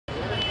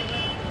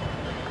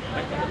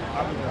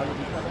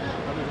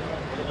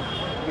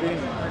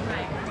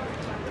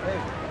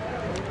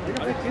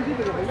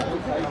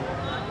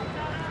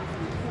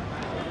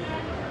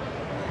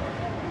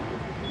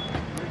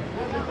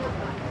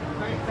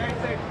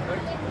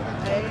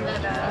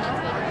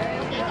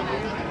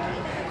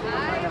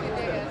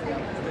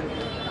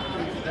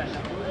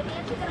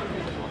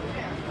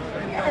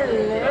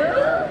Hello.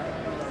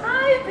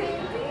 Hi,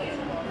 baby.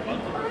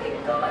 My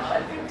God, my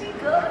pretty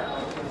girl.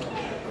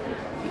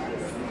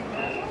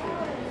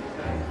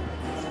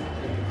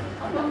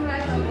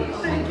 Congratulations.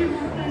 Thank you.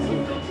 Thank you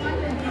so much.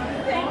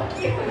 Thank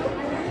you.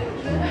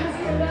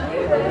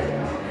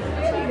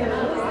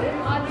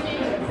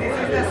 This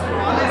is the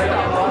smallest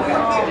of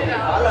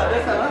all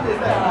others are this is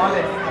the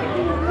smallest.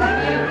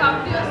 You come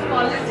to your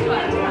smallest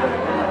one.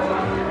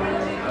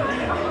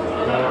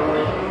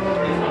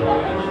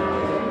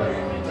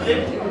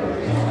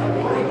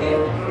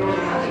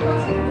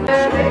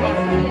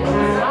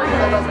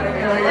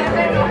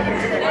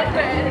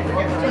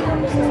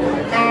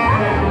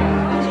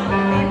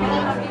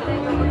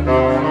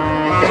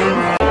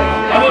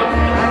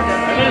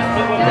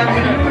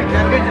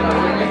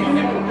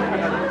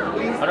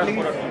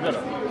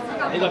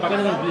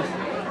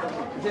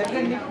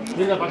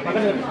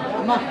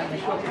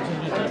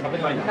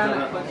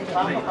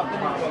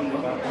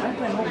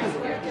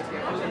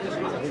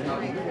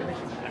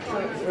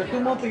 Two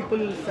more people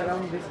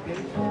surround this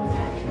place.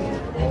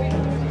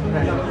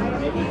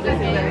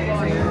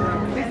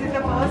 This is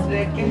the first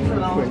Red King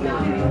Salon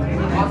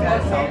of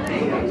South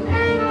India.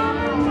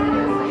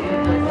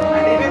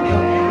 And even in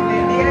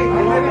India,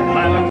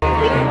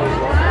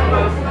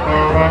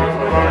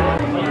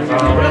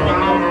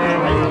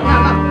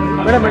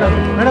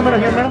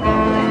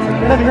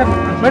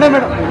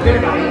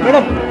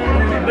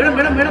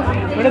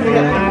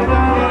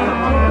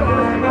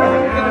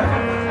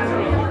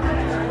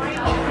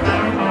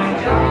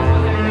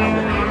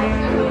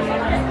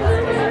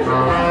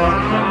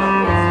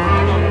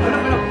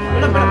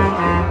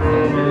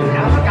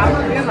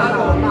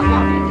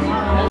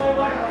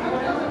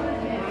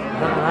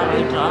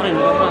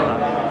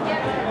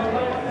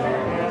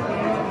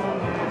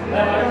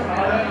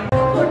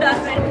 Who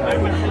does it?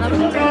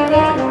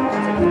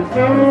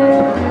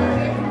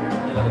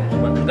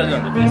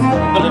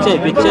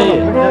 पीछे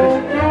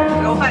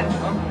Rohan,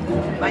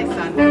 my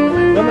son.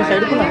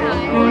 Side को ना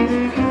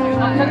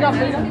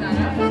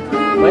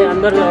भाई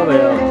अंदर जाओ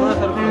भैया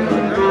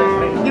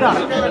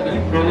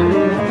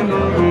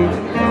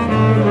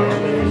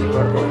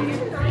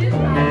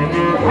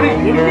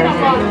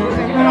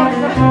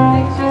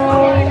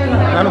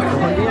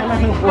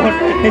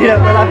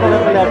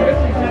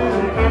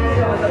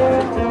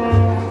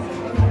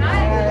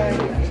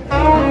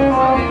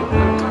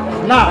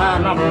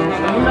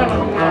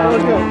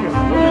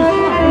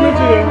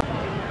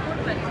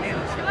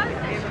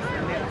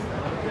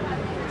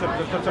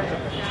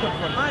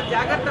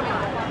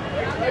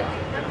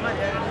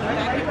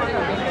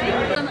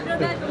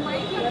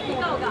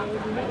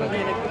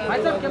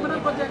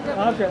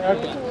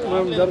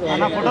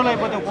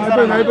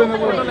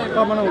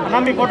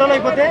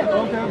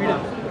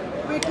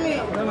Quickly,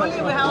 only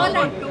we have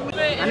about 2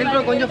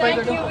 minutes.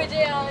 Thank you,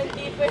 Vijay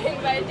Auntie, for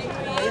inviting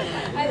me.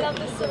 I love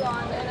this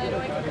salon and I know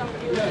I can come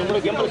to you.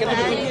 Thank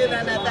you,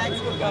 Nana. Thanks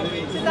for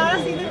coming. Sitara,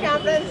 see the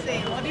camera and say,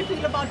 what do you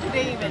feel about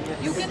today's event?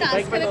 You can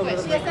ask her a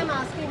question. Yes, I'm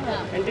asking her.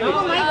 Today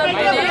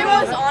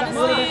was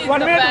honestly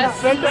the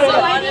best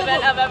salon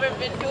event I've ever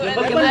been to, and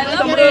I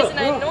love this, and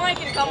I know I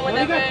can come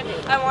whenever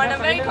I want.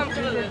 I'm very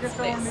comfortable with this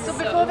place. So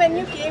before, when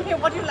you came here,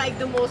 what do you like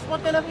the most?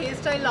 What kind of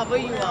hairstyle lover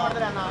you are?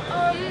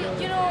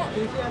 You know,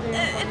 it's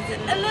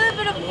a little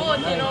bit of both.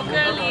 You know,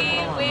 curly,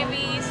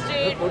 wavy,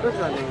 straight,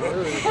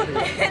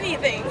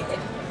 anything.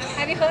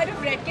 Have you heard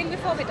of Red King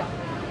before, Vita?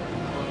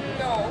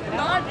 No,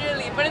 not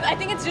really. But I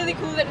think it's really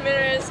cool that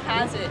Mirrors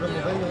has it. You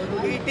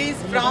know. It is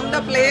from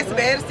the place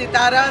where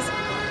Sitara's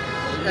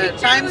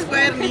Times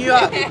Square, New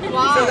York.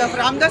 So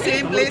from the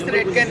same place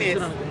Redken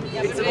is.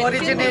 It's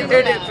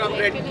originated from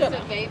Redken Redken. is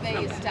a very,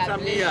 very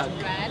From New York. established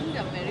brand,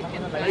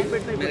 American brand.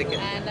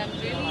 And I'm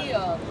really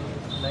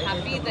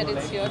happy that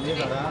it's here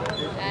today.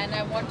 And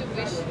I want to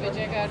wish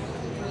Vijay Garu,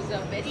 who's a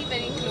very,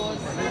 very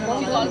close,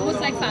 she's almost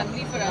like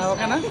family for us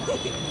now.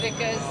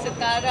 Because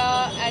Sitara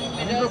and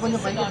Mirrors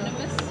is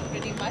synonymous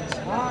pretty much.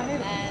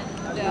 And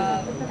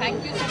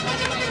thank you so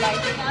much for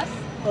inviting us.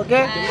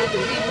 Okay. And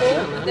we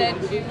hope that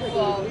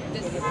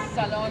this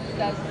salon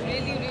does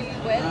really, really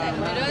well. And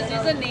Mirrors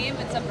is a name,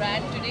 it's a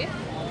brand today.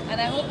 And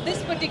I hope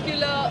this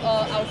particular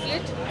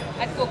outlet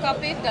at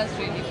Kokapet does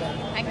really well.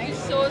 Thank you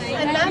so much.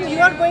 And ma'am, you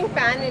are going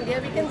pan-India.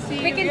 We can see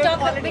We can you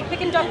talk. already. We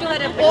can talk to her.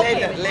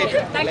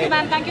 Later. Thank you,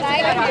 ma'am. Thank you.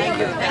 Thank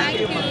you. Thank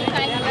you.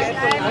 Thank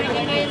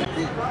you.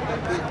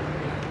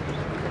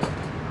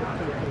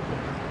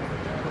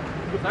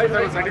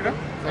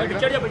 Side,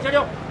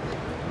 picture.